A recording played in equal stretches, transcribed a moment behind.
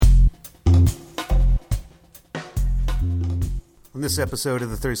In this episode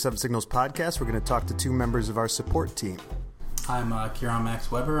of the 37 Signals podcast, we're going to talk to two members of our support team. I'm Kieran Max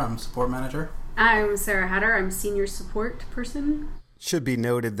Weber. I'm support manager. I'm Sarah Hatter. I'm senior support person. Should be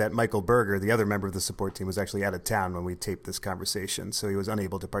noted that Michael Berger, the other member of the support team, was actually out of town when we taped this conversation, so he was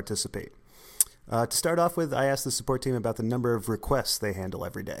unable to participate. To start off with, I asked the support team about the number of requests they handle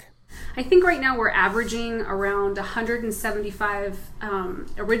every day. I think right now we're averaging around 175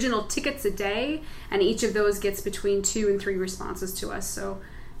 original tickets a day, and each of those gets between 2 and 3 responses to us. So,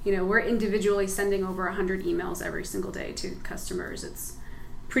 we're individually sending over 100 emails every single day to customers. It's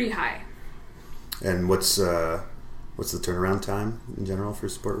pretty high. And what's the turnaround time in general for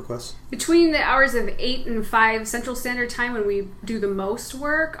support requests? Between the hours of 8 and 5 Central Standard Time, when we do the most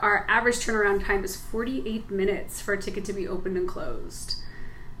work, our average turnaround time is 48 minutes for a ticket to be opened and closed,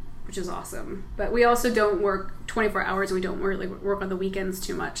 which is awesome. But we also don't work 24 hours, and we don't really work on the weekends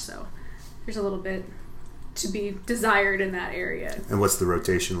too much, so there's a little bit to be desired in that area. And what's the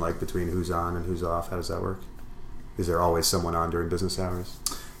rotation like between who's on and who's off? How does that work? Is there always someone on during business hours?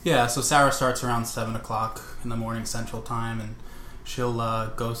 Yeah, so Sarah starts around 7 o'clock in the morning Central Time, and she'll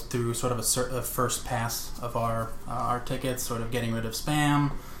go through sort of a first pass of our tickets, sort of getting rid of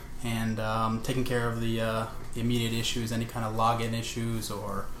spam and taking care of the immediate issues, any kind of login issues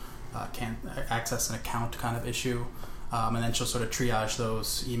or can't access an account kind of issue. And then she'll sort of triage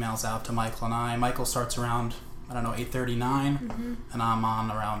those emails out to Michael and I. Michael starts around, 8:39, and I'm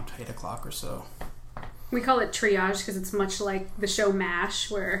on around 8 o'clock or so. We call it triage because it's much like the show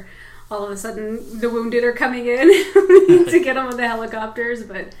MASH, where all of a sudden the wounded are coming in to get them on the helicopters.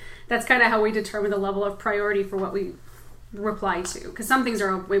 But that's kind of how we determine the level of priority for what we reply to, because some things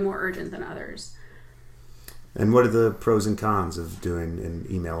are way more urgent than others. And what are the pros and cons of doing an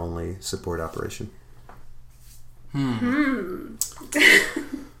email-only support operation?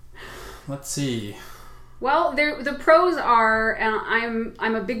 Let's see. Well, the pros are, and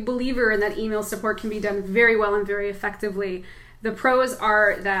I'm a big believer in that email support can be done very well and very effectively. The pros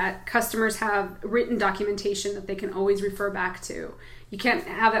are that customers have written documentation that they can always refer back to. You can't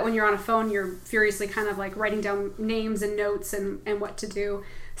have that when you're on a phone. You're furiously kind of like writing down names and notes and what to do.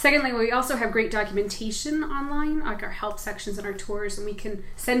 Secondly, we also have great documentation online, like our help sections and our tours, and we can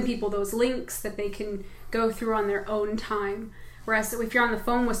send people those links that they can go through on their own time. Whereas if you're on the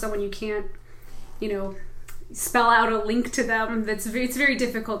phone with someone, you can't, spell out a link to them. It's very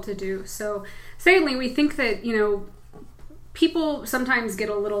difficult to do. So, secondly, we think that, people sometimes get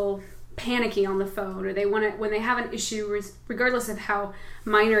a little panicky on the phone, or they want to, when they have an issue, regardless of how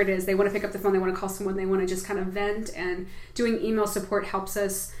minor it is, they want to pick up the phone, they want to call someone, they want to just kind of vent, and doing email support helps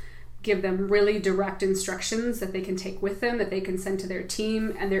us give them really direct instructions that they can take with them, that they can send to their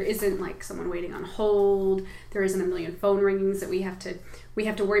team, and there isn't like someone waiting on hold, there isn't a million phone ringings that we have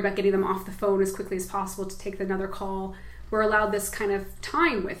to worry about getting them off the phone as quickly as possible to take another call. We're allowed this kind of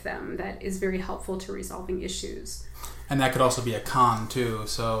time with them that is very helpful to resolving issues. And that could also be a con too.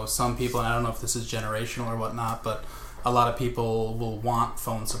 So some people, and I don't know if this is generational or whatnot, but a lot of people will want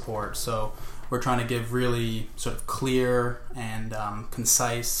phone support. So we're trying to give really sort of clear and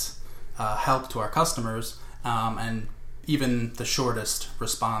concise help to our customers, and even the shortest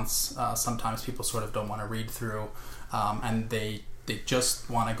response, sometimes people sort of don't want to read through, and they just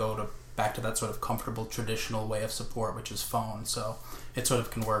want to go back to that sort of comfortable traditional way of support, which is phone. So it sort of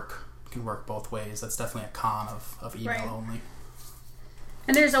can work both ways. That's definitely a con of email only.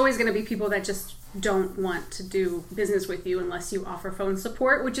 And there's always going to be people that just don't want to do business with you unless you offer phone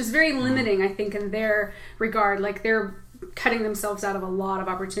support, which is very limiting, I think, in their regard. Like, they're cutting themselves out of a lot of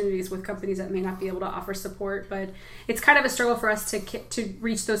opportunities with companies that may not be able to offer support. But it's kind of a struggle for us to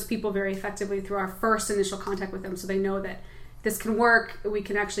reach those people very effectively through our first initial contact with them, so they know that this can work, we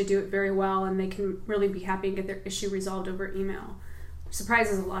can actually do it very well, and they can really be happy and get their issue resolved over email.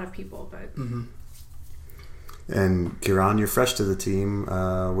 Surprises a lot of people, but... Mm-hmm. And Kieran, you're fresh to the team.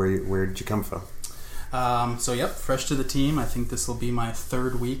 Where did you come from? Fresh to the team. I think this will be my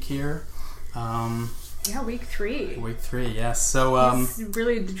third week here. Week 3. Week 3, yes. So he's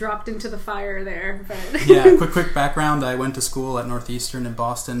really dropped into the fire there. But yeah, quick background. I went to school at Northeastern in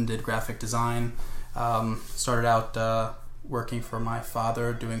Boston, did graphic design. Started out working for my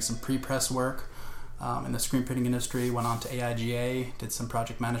father, doing some pre-press work in the screen printing industry. Went on to AIGA, did some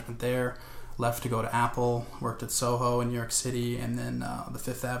project management there. Left to go to Apple, worked at Soho in New York City, and then the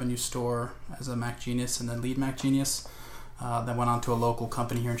Fifth Avenue store as a Mac Genius and then lead Mac Genius. Then went on to a local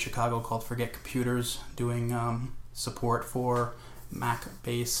company here in Chicago called Forget Computers, doing support for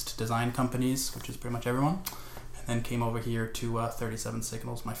Mac-based design companies, which is pretty much everyone. And then came over here to 37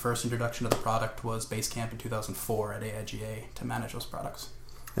 Signals. My first introduction to the product was Basecamp in 2004 at AIGA to manage those products.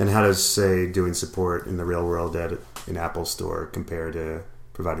 And how does, say, doing support in the real world at an Apple store compare to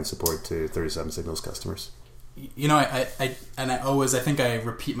providing support to 37 Signals customers? You know, I think I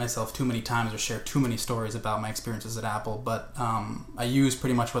repeat myself too many times or share too many stories about my experiences at Apple, but I use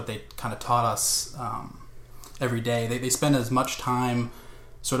pretty much what they kind of taught us every day. They spend as much time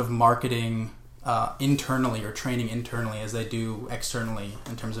sort of marketing internally or training internally as they do externally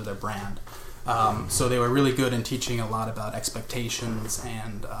in terms of their brand. So they were really good in teaching a lot about expectations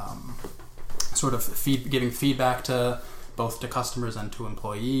and sort of giving feedback to both to customers and to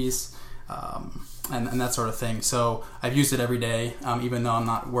employees. And that sort of thing. So I've used it every day, even though I'm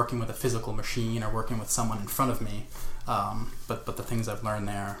not working with a physical machine or working with someone in front of me. But the things I've learned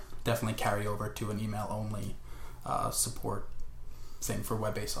there definitely carry over to an email-only support thing for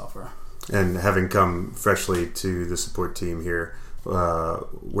web-based software. And having come freshly to the support team here,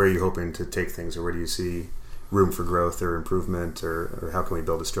 where are you hoping to take things, or where do you see room for growth or improvement, or how can we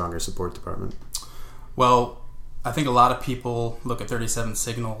build a stronger support department? Well, I think a lot of people look at 37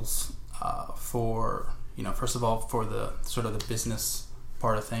 Signals for, first of all, for the sort of the business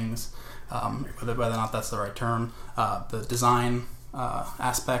part of things, whether or not that's the right term, the design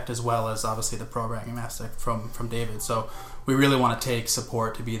aspect, as well as obviously the programming aspect from David. So we really want to take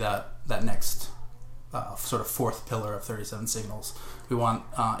support to be that next sort of fourth pillar of 37 Signals. We want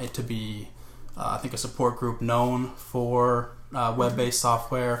it to be, I think, a support group known for web-based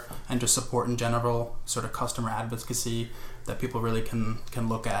software and just support in general, sort of customer advocacy that people really can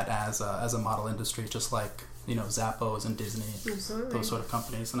look at as a model industry, just like Zappos and Disney, Absolutely. Those sort of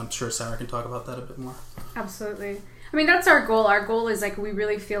companies. And I'm sure Sarah can talk about that a bit more. Absolutely. I mean, that's our goal. Our goal is we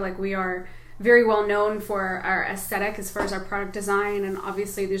really feel like we are very well known for our aesthetic as far as our product design, and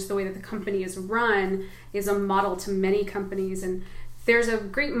obviously there's the way that the company is run is a model to many companies, and there's a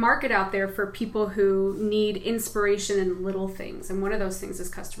great market out there for people who need inspiration in little things, and one of those things is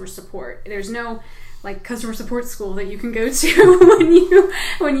customer support. There's no customer support school that you can go to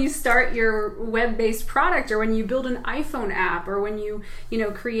when you start your web-based product, or when you build an iPhone app, or when you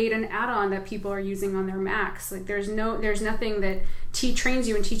create an add-on that people are using on their Macs. There's nothing that trains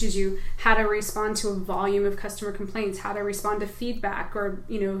you and teaches you how to respond to a volume of customer complaints, how to respond to feedback or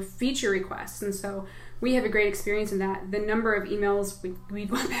feature requests. And so we have a great experience in that. The number of emails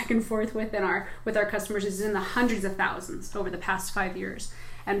we've gone back and forth with our customers is in the hundreds of thousands over the past 5 years.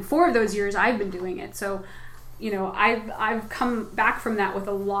 And 4 of those years I've been doing it. So, I've come back from that with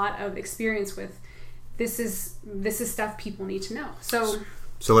a lot of experience with this is stuff people need to know.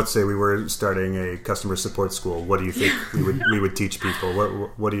 So let's say we were starting a customer support school. What do you think we would teach people?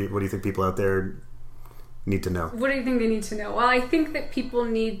 What do you think people out there need to know? What do you think they need to know? Well, I think that people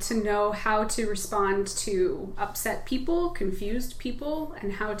need to know how to respond to upset people, confused people,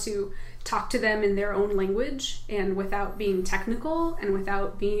 and how to talk to them in their own language and without being technical and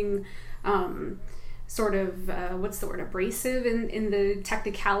without being abrasive in the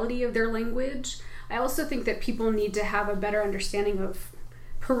technicality of their language. I also think that people need to have a better understanding of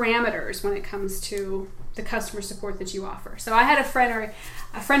parameters when it comes to the customer support that you offer. So I had a friend of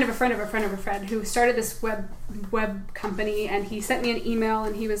a friend of a friend of a friend who started this web company, and he sent me an email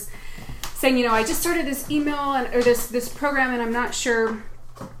and he was saying, I just started this email or this program, and I'm not sure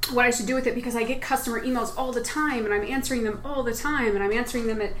what I should do with it because I get customer emails all the time, and I'm answering them all the time, and I'm answering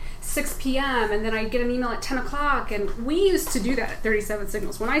them at 6 p.m. and then I get an email at 10 o'clock. And we used to do that at 37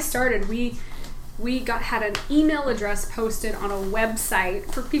 Signals. When I started, we had an email address posted on a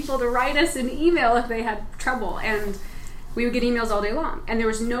website for people to write us an email if they had trouble, and we would get emails all day long, and there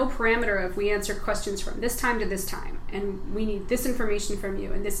was no parameter of we answer questions from this time to this time, and we need this information from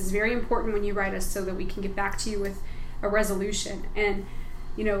you, and this is very important when you write us so that we can get back to you with a resolution. And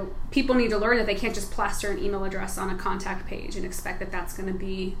people need to learn that they can't just plaster an email address on a contact page and expect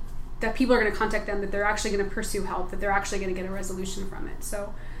that people are going to contact them, that they're actually going to pursue help, that they're actually going to get a resolution from it.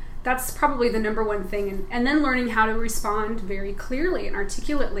 So that's probably the number one thing. And then learning how to respond very clearly and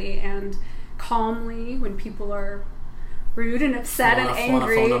articulately and calmly when people are rude and upset and angry.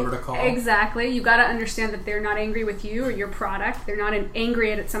 Want a phone number to call. Exactly. You got to understand that they're not angry with you or your product. They're not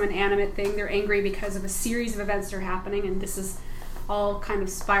angry at some inanimate thing. They're angry because of a series of events that are happening, and this is all kind of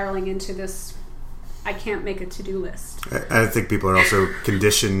spiraling into this I can't make a to-do list. I think people are also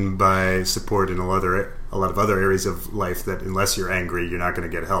conditioned by support in a lot of other areas of life that unless you're angry, you're not going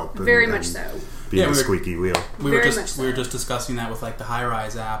to get help. Very much so. Being a squeaky wheel. We were just discussing that with the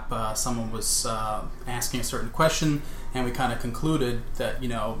High-Rise app. Someone was asking a certain question, and we kind of concluded that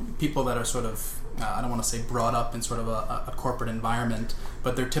people that are sort of I don't want to say brought up in sort of a corporate environment,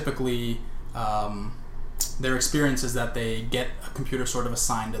 but they're typically their experience is that they get a computer sort of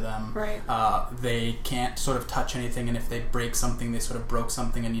assigned to them. Right. They can't sort of touch anything, and if they break something, they sort of broke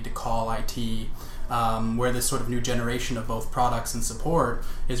something and need to call IT. Where this sort of new generation of both products and support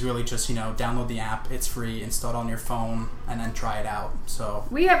is really just, download the app, it's free, install it on your phone, and then try it out. So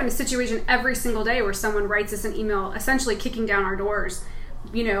we have a situation every single day where someone writes us an email essentially kicking down our doors.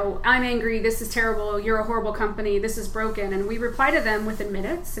 I'm angry, this is terrible, you're a horrible company, this is broken. And we reply to them within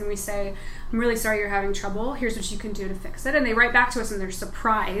minutes and we say, I'm really sorry you're having trouble, here's what you can do to fix it. And they write back to us and they're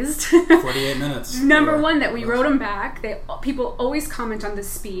surprised. 48 minutes. Number one, that we wrote them back. People always comment on the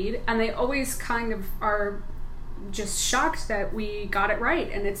speed, and they always kind of are just shocked that we got it right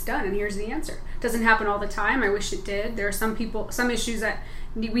and it's done and here's the answer. Doesn't happen all the time. I wish it did. There are some issues that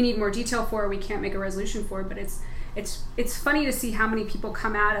we need more detail for, we can't make a resolution for, but it's funny to see how many people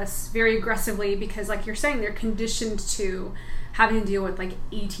come at us very aggressively because, like you're saying, they're conditioned to having to deal with like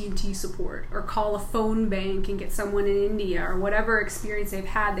AT&T support or call a phone bank and get someone in India or whatever experience they've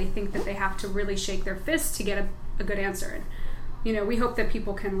had. They think that they have to really shake their fist to get a good answer. And we hope that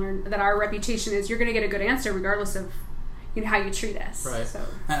people can learn that our reputation is you're going to get a good answer regardless of how you treat us. Right. So.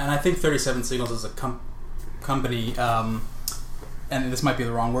 And I think 37 Signals is a company. And this might be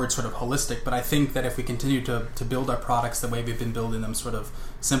the wrong word, sort of holistic, but I think that if we continue to build our products the way we've been building them, sort of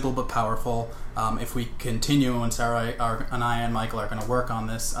simple but powerful, if we continue, and Sarah and I and Michael are going to work on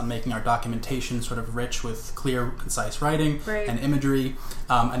this, on making our documentation sort of rich with clear, concise writing and imagery,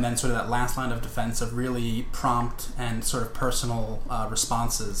 and then sort of that last line of defense of really prompt and sort of personal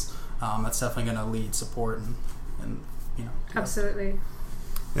responses, that's definitely going to lead support and Absolutely.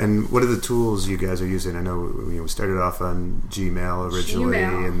 And what are the tools you guys are using? I know we started off on Gmail originally,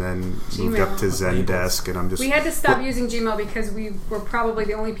 and then moved up to Zendesk. And we had to stop using Gmail because we were probably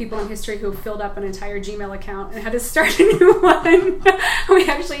the only people in history who filled up an entire Gmail account and had to start a new one. We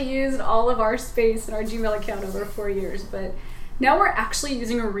actually used all of our space in our Gmail account over 4 years, but now we're actually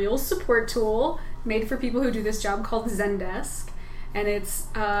using a real support tool made for people who do this job called Zendesk, and it's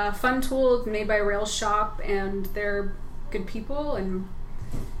a fun tool made by Rails Shop, and they're good people. And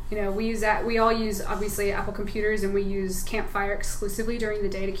we use that. We all use, obviously, Apple computers, and we use Campfire exclusively during the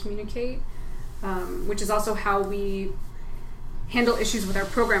day to communicate, which is also how we handle issues with our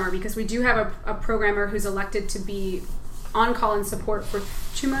programmer, because we do have a programmer who's elected to be on-call and support for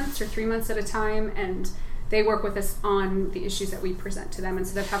 2 months or 3 months at a time, and they work with us on the issues that we present to them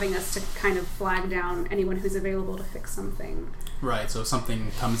instead of having us to kind of flag down anyone who's available to fix something. Right, so if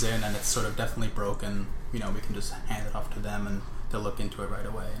something comes in and it's sort of definitely broken, we can just hand it off to them and they'll look into it right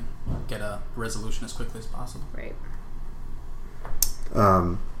away and get a resolution as quickly as possible. Right.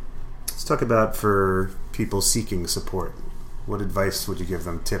 Let's talk about for people seeking support. What advice would you give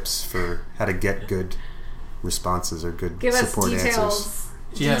them? Tips for how to get good responses or good support answers?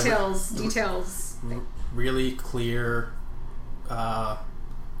 Details. Really clear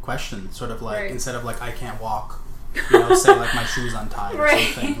question, sort of like, instead of like, I can't walk, say like my shoe's untied or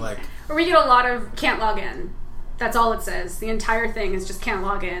something. Like, or we get a lot of can't log in. That's all it says. The entire thing is just can't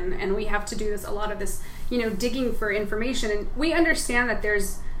log in, and we have to do a lot of this, digging for information. And we understand that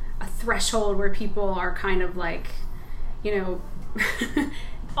there's a threshold where people are kind of like,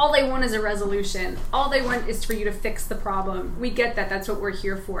 all they want is a resolution. All they want is for you to fix the problem. We get that. That's what we're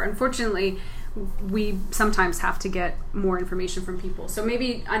here for. Unfortunately, we sometimes have to get more information from people. So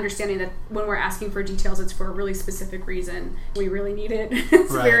maybe understanding that when we're asking for details, it's for a really specific reason. We really need it.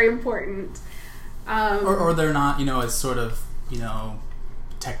 It's very important. Or they're not, as sort of,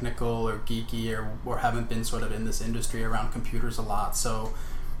 technical or geeky or haven't been sort of in this industry around computers a lot. So,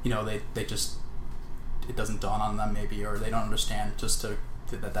 they just, it doesn't dawn on them maybe, or they don't understand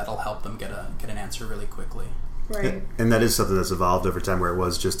that'll help them get an answer really quickly. Right. And that is something that's evolved over time, where it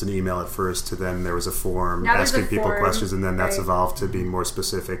was just an email at first to then there was a form asking people questions, and then that's evolved to being more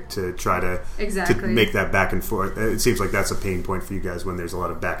specific to try to make that back and forth. It seems like that's a pain point for you guys when there's a lot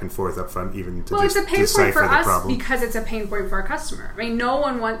of back and forth up front, even to it's a pain point for us because it's a pain point for our customer. I mean, no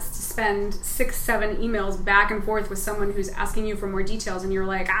one wants to spend 6-7 emails back and forth with someone who's asking you for more details, and you're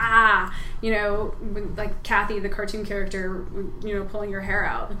like, like Kathy, the cartoon character, pulling your hair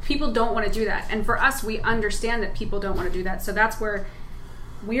out. People don't want to do that. And for us, we understand that people don't want to do that. So that's where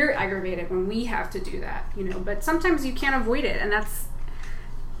we're aggravated when we have to do that, but sometimes you can't avoid it, and that's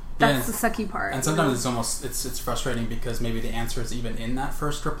the sucky part. And sometimes it's almost, it's frustrating because maybe the answer is even in that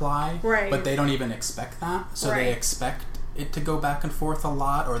first reply, but they don't even expect that. So they expect it to go back and forth a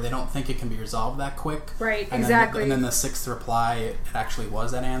lot, or they don't think it can be resolved that quick. Right, and exactly. Then the 6th reply, it actually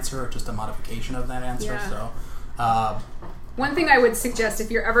was that answer, or just a modification of that answer. Yeah. So, one thing I would suggest,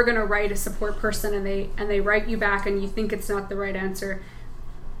 if you're ever going to write a support person and they write you back and you think it's not the right answer,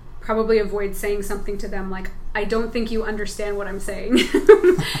 probably avoid saying something to them like, I don't think you understand what I'm saying.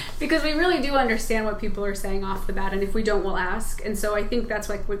 Because we really do understand what people are saying off the bat, and if we don't, we'll ask. And so I think that's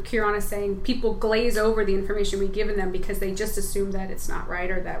like what Kieran is saying. People glaze over the information we've given them because they just assume that it's not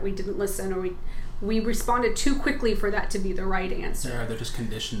right, or that we didn't listen, or we responded too quickly for that to be the right answer. Yeah, they're just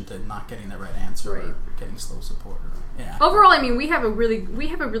conditioned to not getting the right answer, right, or getting slow support. Yeah. Overall, I mean, we have a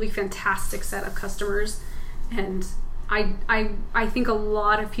really fantastic set of customers, and I think a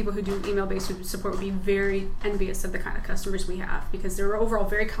lot of people who do email-based support would be very envious of the kind of customers we have, because they're overall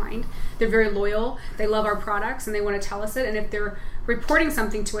very kind, they're very loyal, they love our products, and they want to tell us it. And if they're reporting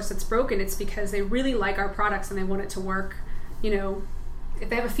something to us that's broken, it's because they really like our products and they want it to work. You know, if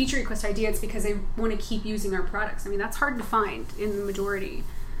they have a feature request idea, it's because they want to keep using our products. I mean, that's hard to find in the majority.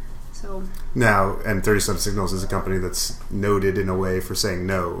 So now, and 37signals is a company that's noted in a way for saying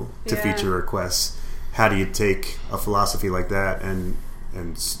no to feature requests. How do you take a philosophy like that and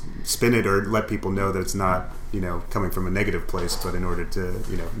spin it, or let people know that it's not, you know, coming from a negative place, but in order to,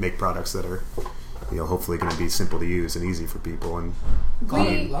 you know, make products that are, you know, hopefully going to be simple to use and easy for people? And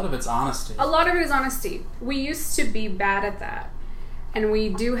a lot of it's honesty. A lot of it is honesty. We used to be bad at that, and we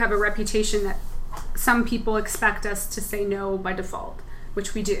do have a reputation that some people expect us to say no by default,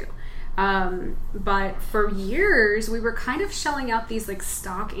 which we do. But for years, we were kind of shelling out these like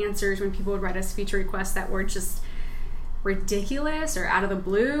stock answers when people would write us feature requests that were just ridiculous or out of the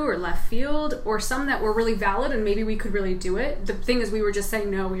blue or left field, or some that were really valid and maybe we could really do it. The thing is, we were just saying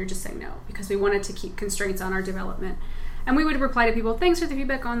no. We were just saying no because we wanted to keep constraints on our development. And we would reply to people, thanks for the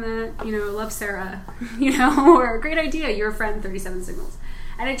feedback on that, you know, love Sarah, you know, or great idea, your friend 37signals.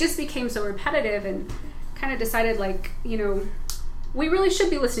 And it just became so repetitive, and kind of decided, like, you know, we really should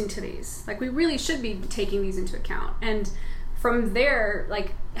be listening to these. Like, we really should be taking these into account. And from there,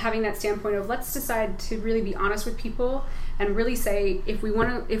 like, having that standpoint of, let's decide to really be honest with people and really say, if we're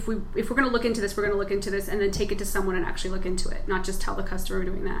going to look into this, we're going to look into this, and then take it to someone and actually look into it, not just tell the customer we're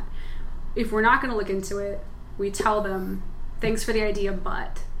doing that. If we're not going to look into it, we tell them, thanks for the idea,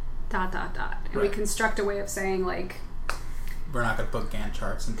 but ... And we construct a way of saying, like, we're not going to put Gantt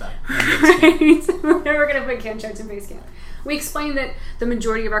charts in that. Right. We're never going to put Gantt charts in Basecamp. We explain that the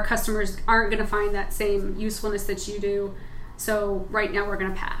majority of our customers aren't going to find that same usefulness that you do, so right now we're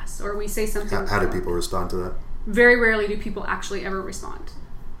going to pass. Or we say something. How do people respond to that? Very rarely do people actually ever respond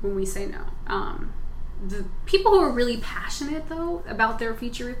when we say no. The people who are really passionate, though, about their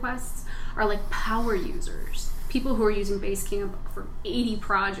feature requests are like power users. People who are using Basecamp for 80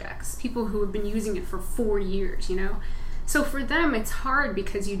 projects. People who have been using it for 4 years, you know? So for them, it's hard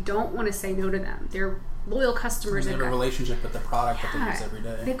because you don't want to say no to them. They're loyal customers. They have a relationship with the product that they use every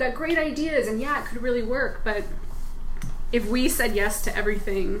day. They've got great ideas, and it could really work. But if we said yes to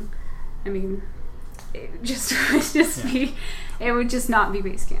everything, I mean, it would just not be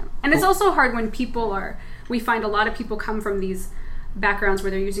Basecamp. And it's also hard when we find a lot of people come from these backgrounds where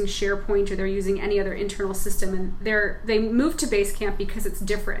they're using SharePoint or they're using any other internal system, and they move to Basecamp because it's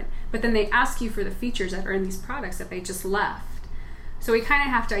different, but then they ask you for the features that are in these products that they just left. So we kind of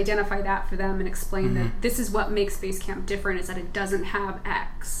have to identify that for them and explain that this is what makes Basecamp different, is that it doesn't have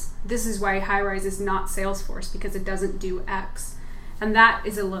X. This is why Highrise is not Salesforce, because it doesn't do X. And that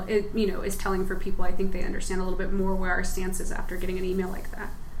is is telling for people. I think they understand a little bit more where our stance is after getting an email like that.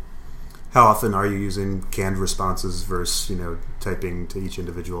 How often are you using canned responses versus, typing to each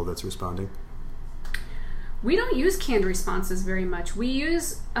individual that's responding? We don't use canned responses very much. We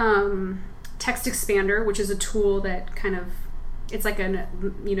use Text Expander, which is a tool that it's like a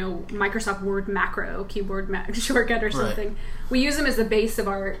Microsoft Word macro, keyboard shortcut or something. Right. We use them as the base of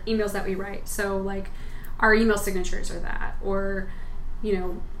our emails that we write. So like our email signatures are that, or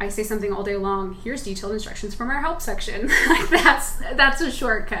I say something all day long, here's detailed instructions from our help section. Like that's a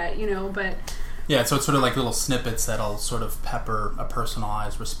shortcut, but yeah, so it's sort of like little snippets that'll sort of pepper a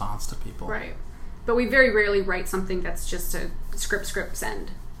personalized response to people. Right. But we very rarely write something that's just a script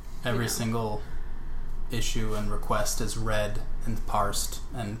send. Every single issue and request is read and parsed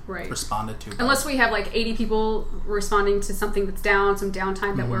and responded to. Unless we have like 80 people responding to something that's down, some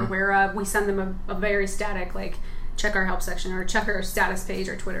downtime that we're aware of, we send them a very static, like, check our help section or check our status page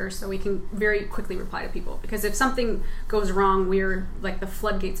or Twitter, so we can very quickly reply to people. Because if something goes wrong, we're like the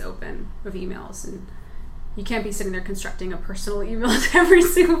floodgates open of emails, and you can't be sitting there constructing a personal email to every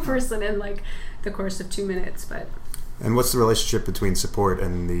single person in like the course of 2 minutes. And what's the relationship between support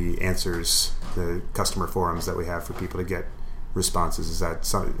and the answers, the customer forums that we have for people to get responses? Is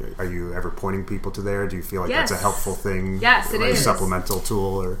that are you ever pointing people to there? Do you feel like that's a helpful thing? Yes, it is. A supplemental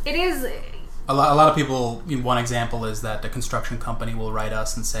tool? Or it is. A lot of people, one example is that the construction company will write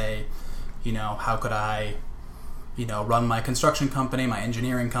us and say, how could I run my construction company, my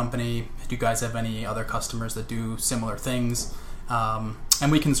engineering company. Do you guys have any other customers that do similar things?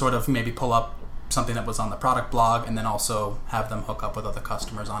 And we can sort of maybe pull up something that was on the product blog and then also have them hook up with other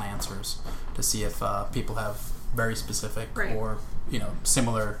customers on answers to see if people have very specific or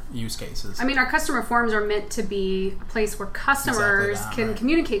similar use cases. I mean, our customer forums are meant to be a place where customers can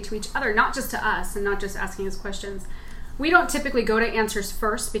communicate to each other, not just to us and not just asking us questions. We don't typically go to answers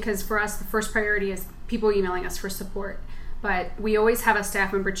first because for us the first priority is people emailing us for support. But we always have a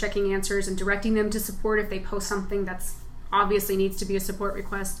staff member checking answers and directing them to support if they post something that's obviously needs to be a support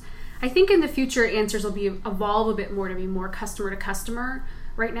request. I think in the future answers will evolve a bit more to be more customer to customer.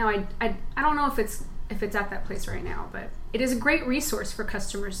 Right now I don't know if it's at that place right now, but it is a great resource for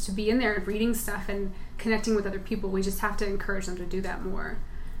customers to be in there reading stuff and connecting with other people. We just have to encourage them to do that more.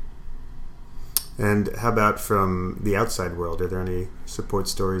 And how about from the outside world? Are there any support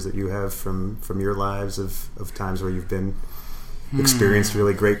stories that you have from your lives of times where you've been experienced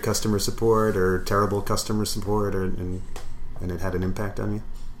really great customer support or terrible customer support and it had an impact on you?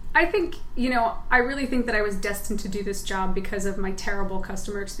 I think, I really think that I was destined to do this job because of my terrible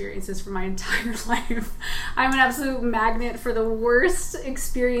customer experiences for my entire life. I'm an absolute magnet for the worst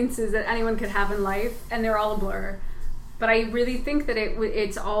experiences that anyone could have in life, and they're all a blur. But I really think that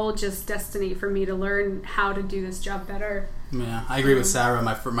it's all just destiny for me to learn how to do this job better. Yeah, I agree with Sarah.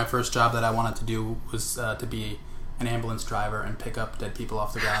 My first job that I wanted to do was to be an ambulance driver and pick up dead people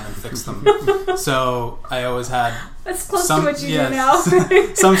off the ground and fix them. So I always had that's close to what you do now.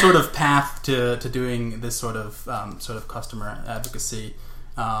 some sort of path to doing this sort of customer advocacy.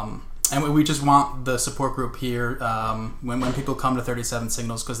 And we just want the support group here when people come to 37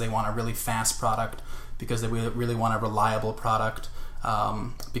 Signals because they want a really fast product, because they really want a reliable product,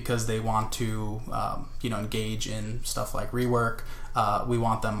 because they want to engage in stuff like rework. We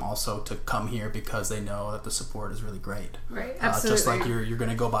want them also to come here because they know that the support is really great. Right, absolutely. Just like you're going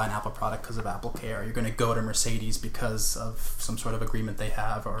to go buy an Apple product because of Apple Care. You're going to go to Mercedes because of some sort of agreement they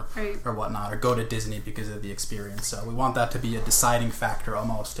have or whatnot, or go to Disney because of the experience. So we want that to be a deciding factor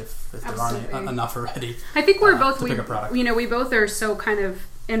almost if there aren't enough already. I think we're both, pick a product. We both are so kind of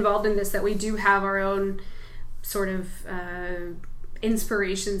involved in this that we do have our own sort of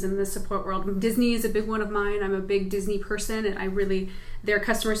inspirations in the support world. Disney is a big one of mine. I'm a big Disney person, and their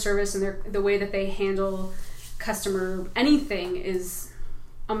customer service and the way that they handle customer anything is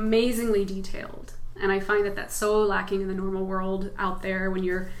amazingly detailed. And I find that that's so lacking in the normal world out there. When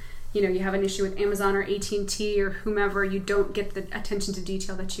you have an issue with Amazon or AT&T or whomever, you don't get the attention to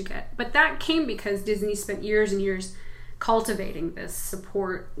detail that you get. But that came because Disney spent years and years cultivating this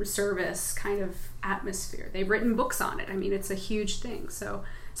support service kind of atmosphere. They've written books on it. I mean, it's a huge thing. So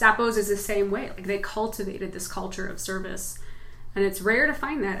Zappos is the same way. Like, they cultivated this culture of service, and it's rare to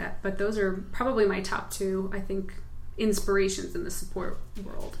find that. But those are probably my top two, I think, inspirations in the support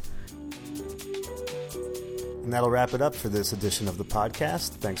world. And that'll wrap it up for this edition of the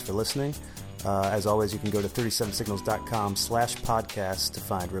podcast. Thanks for listening. As always, you can go to 37signals.com/podcast to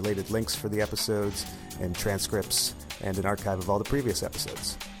find related links for the episodes and transcripts and an archive of all the previous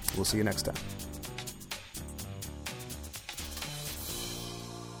episodes. We'll see you next time.